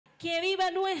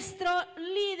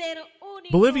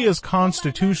Bolivia's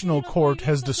constitutional court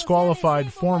has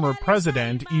disqualified former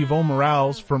President Evo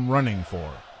Morales from running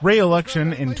for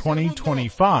re-election in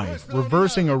 2025,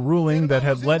 reversing a ruling that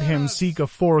had let him seek a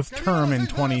fourth term in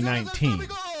 2019.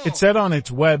 It said on its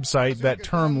website that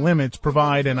term limits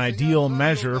provide an ideal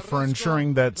measure for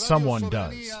ensuring that someone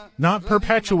does not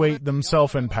perpetuate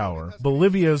themselves in power.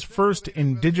 Bolivia's first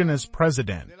indigenous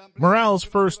president, Morales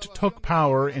first took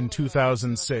power in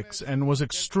 2006 and was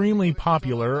extremely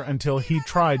popular until he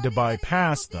tried to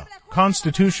bypass the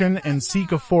constitution and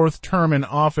seek a fourth term in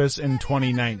office in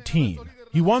 2019.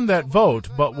 He won that vote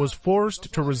but was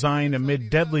forced to resign amid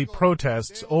deadly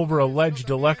protests over alleged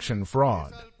election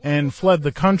fraud and fled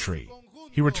the country.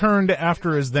 He returned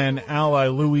after his then ally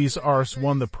Luis Arce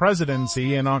won the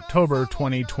presidency in October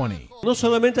 2020.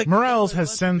 Morales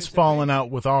has since fallen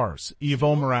out with Arce.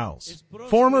 Evo Morales,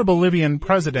 former Bolivian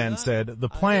president, said the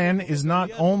plan is not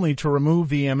only to remove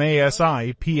the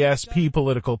MASI-PSP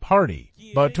political party,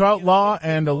 but to outlaw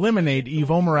and eliminate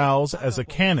Evo Morales as a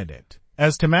candidate.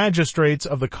 As to magistrates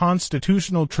of the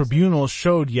Constitutional Tribunal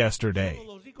showed yesterday,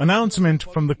 announcement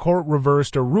from the court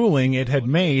reversed a ruling it had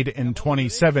made in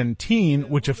 2017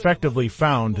 which effectively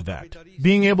found that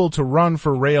being able to run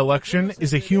for re-election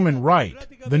is a human right.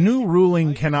 The new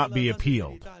ruling cannot be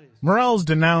appealed. Morales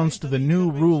denounced the new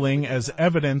ruling as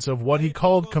evidence of what he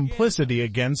called complicity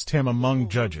against him among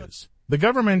judges, the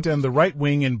government and the right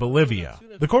wing in Bolivia.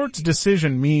 The court's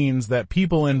decision means that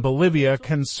people in Bolivia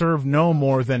can serve no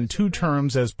more than 2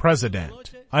 terms as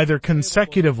president, either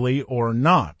consecutively or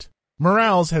not.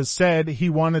 Morales has said he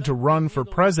wanted to run for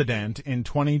president in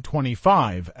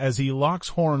 2025 as he locks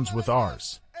horns with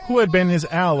Arce, who had been his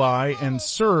ally and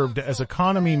served as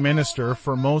economy minister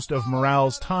for most of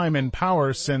Morales' time in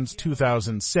power since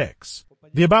 2006.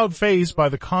 The about-face by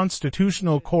the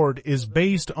Constitutional Court is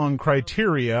based on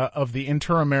criteria of the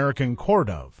Inter-American Court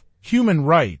of Human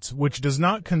Rights, which does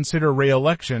not consider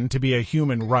re-election to be a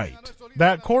human right.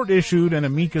 That court issued an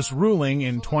amicus ruling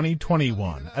in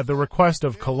 2021 at the request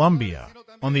of Colombia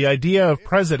on the idea of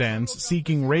presidents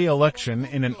seeking re-election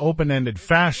in an open-ended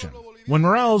fashion. When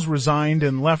Morales resigned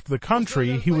and left the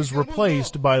country, he was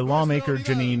replaced by lawmaker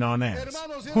Janine Áñez,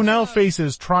 who now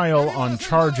faces trial on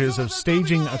charges of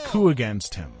staging a coup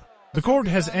against him. The court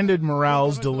has ended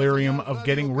Morales' delirium of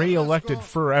getting re-elected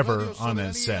forever,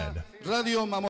 Áñez said.